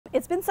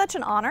It's been such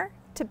an honor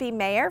to be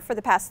mayor for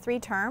the past 3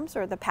 terms,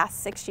 or the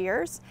past 6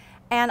 years,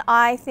 and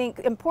I think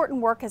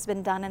important work has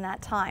been done in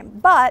that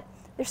time. But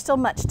there's still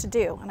much to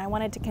do, and I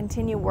wanted to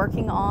continue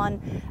working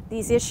on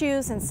these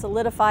issues and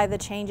solidify the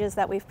changes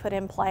that we've put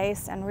in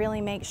place and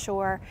really make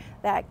sure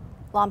that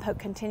Lompoc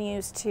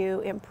continues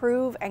to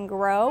improve and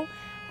grow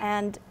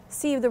and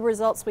see the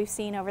results we've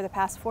seen over the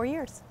past 4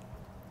 years.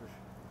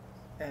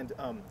 And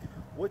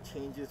what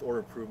changes or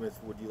improvements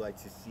would you like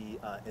to see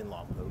in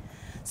Lompoc?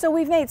 So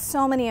we've made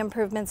so many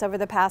improvements over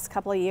the past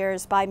couple of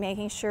years by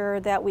making sure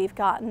that we've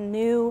gotten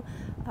new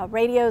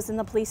radios in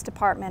the police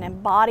department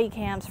and body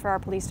cams for our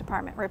police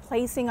department,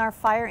 replacing our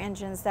fire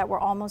engines that were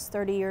almost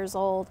 30 years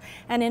old,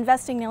 and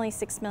investing nearly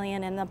 $6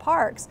 million in the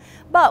parks.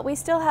 But we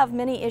still have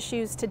many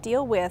issues to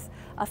deal with.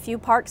 A few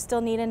parks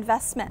still need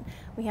investment.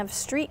 We have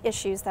street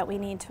issues that we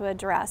need to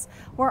address.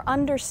 We're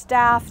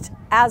understaffed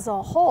as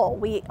a whole.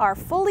 We are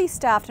fully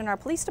staffed in our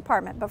police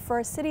department, but for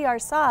a city our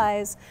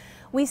size,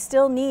 we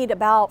still need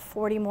about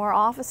 40 more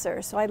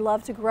officers. So I'd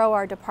love to grow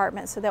our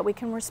department so that we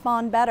can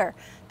respond better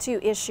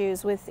to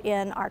issues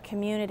within our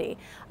community.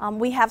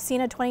 We have seen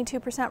a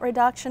 22%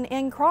 reduction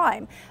in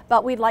crime,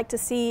 but we'd like to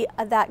see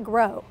that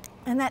grow.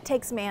 And that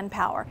takes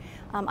manpower.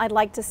 I'd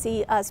like to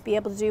see us be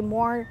able to do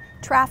more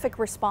traffic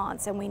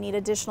response, and we need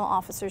additional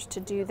officers to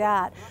do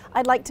that.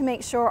 I'd like to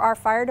make sure our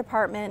fire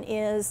department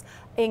is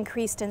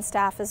increased in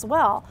staff as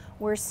well.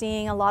 We're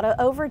seeing a lot of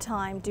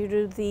overtime due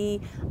to the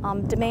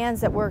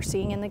demands that we're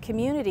seeing in the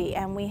community,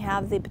 and we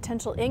have the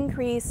potential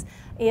increase,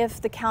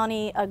 if the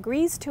county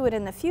agrees to it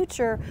in the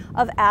future,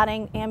 of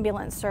adding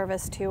ambulance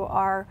service to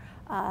our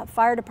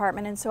fire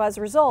department, and so as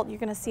a result you're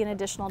going to see an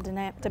additional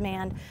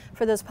demand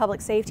for those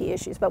public safety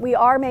issues, but we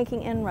are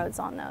making inroads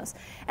on those.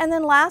 And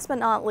then last but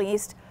not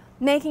least,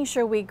 making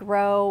sure we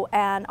grow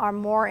and are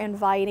more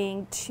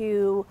inviting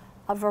to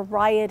a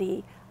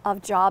variety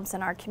of jobs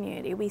in our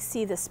community. We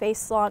see the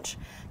space launch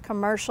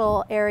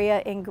commercial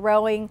area in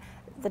growing.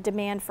 The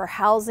demand for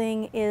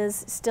housing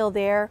is still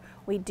there.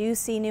 We do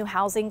see new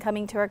housing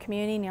coming to our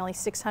community. Nearly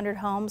 600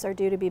 homes are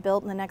due to be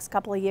built in the next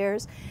couple of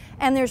years.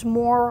 And there's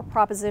more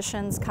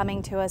propositions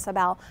coming to us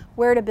about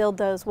where to build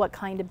those, what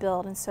kind to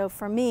build. And so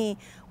for me,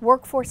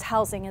 workforce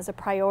housing is a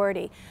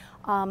priority.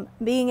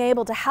 Being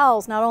able to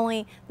house not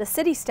only the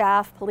city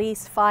staff,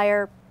 police,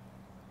 fire,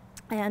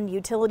 and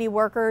utility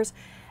workers,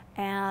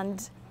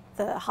 and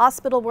the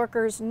hospital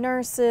workers,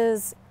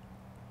 nurses,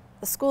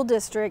 the school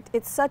district,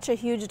 it's such a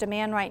huge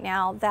demand right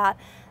now that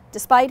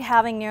despite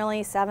having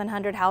nearly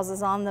 700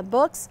 houses on the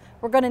books,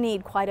 we're going to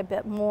need quite a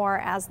bit more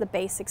as the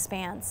base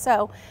expands.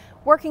 So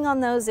working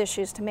on those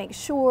issues to make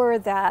sure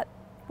that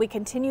we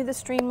continue the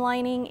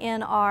streamlining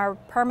in our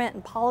permit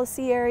and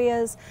policy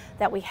areas,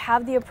 that we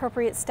have the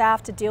appropriate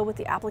staff to deal with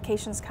the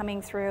applications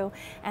coming through,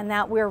 and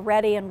that we're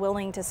ready and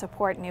willing to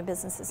support new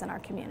businesses in our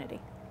community.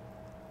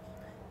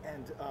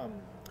 And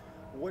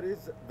what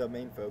is the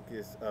main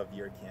focus of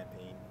your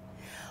campaign?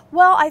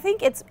 Well, I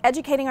think it's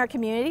educating our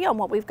community on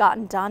what we've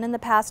gotten done in the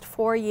past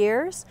 4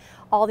 years,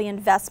 all the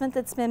investment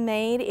that's been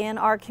made in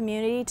our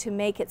community to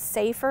make it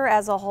safer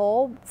as a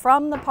whole,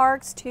 from the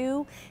parks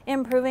to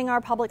improving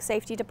our public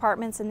safety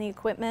departments and the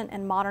equipment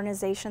and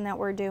modernization that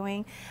we're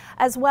doing,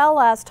 as well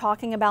as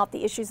talking about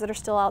the issues that are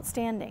still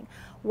outstanding.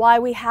 Why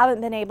we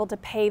haven't been able to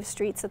pave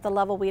streets at the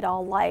level we'd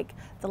all like,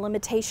 the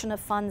limitation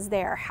of funds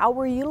there, how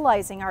we're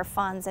utilizing our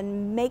funds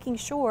and making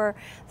sure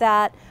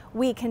that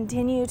we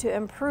continue to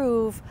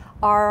improve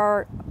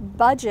our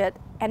budget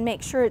and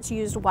make sure it's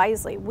used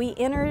wisely. We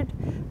entered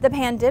the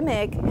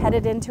pandemic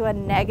headed into a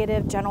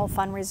negative general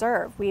fund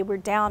reserve. We were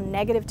down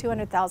negative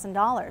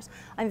 $200,000.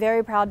 I'm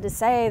very proud to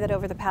say that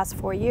over the past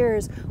 4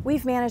 years,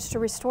 we've managed to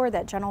restore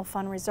that general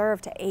fund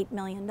reserve to $8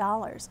 million.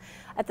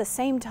 At the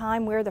same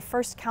time, we're the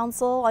first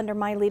council under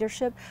my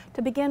leadership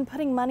to begin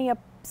putting money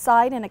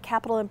aside in a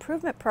capital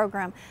improvement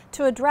program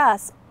to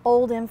address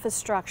old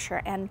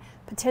infrastructure and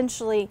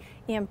potentially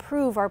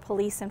improve our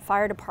police and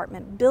fire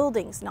department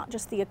buildings, not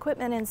just the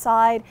equipment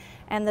inside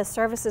and the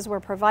services we're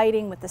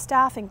providing with the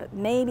staffing, but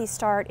maybe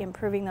start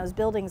improving those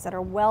buildings that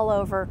are well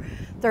over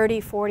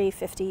 30, 40,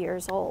 50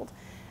 years old.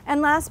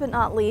 And last but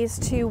not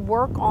least, to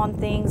work on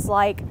things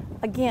like,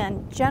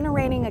 again,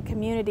 generating a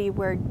community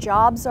where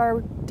jobs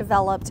are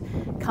developed,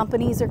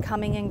 companies are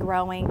coming and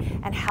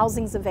growing, and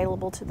housing's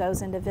available to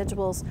those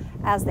individuals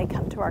as they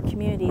come to our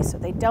community so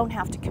they don't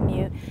have to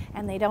commute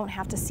and they don't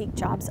have to seek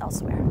jobs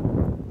elsewhere.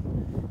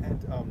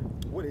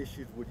 And what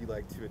issues would you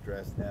like to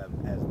address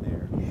them as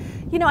mayor?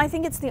 You know, I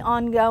think it's the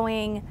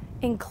ongoing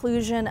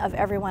inclusion of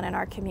everyone in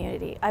our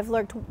community. I've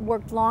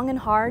worked long and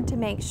hard to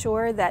make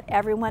sure that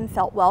everyone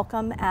felt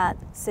welcome at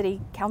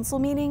city council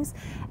meetings,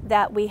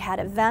 that we had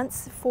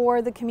events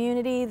for the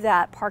community,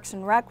 that Parks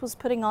and Rec was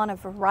putting on a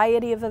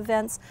variety of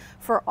events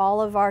for all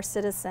of our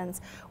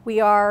citizens. We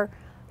are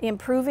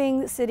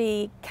improving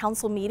city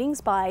council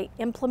meetings by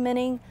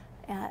implementing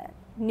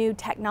new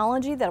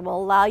technology that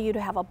will allow you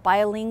to have a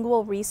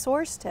bilingual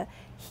resource to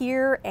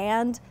hear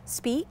and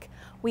speak.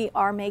 We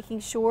are making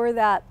sure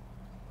that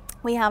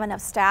we have enough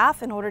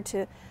staff in order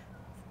to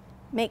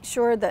make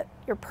sure that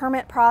your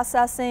permit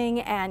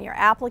processing and your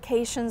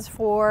applications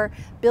for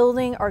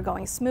building are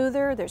going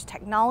smoother. There's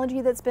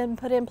technology that's been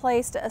put in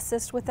place to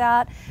assist with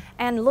that,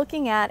 and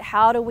looking at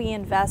how do we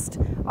invest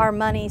our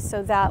money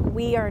so that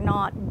we are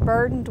not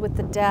burdened with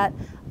the debt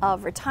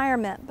of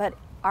retirement, but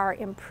are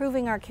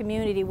improving our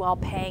community while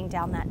paying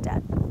down that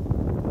debt.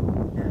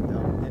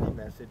 And any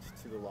message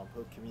to the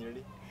Lompoc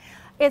community?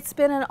 It's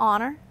been an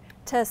honor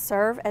to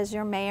serve as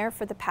your mayor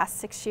for the past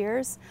 6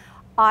 years.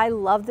 I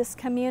love this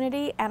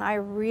community, and I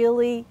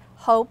really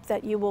hope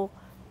that you will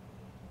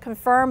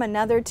confirm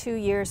another 2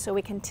 years so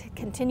we can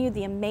continue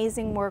the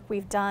amazing work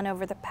we've done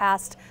over the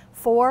past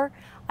 4.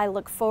 I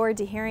look forward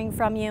to hearing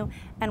from you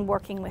and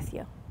working with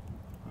you.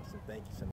 Awesome. Thank you so much.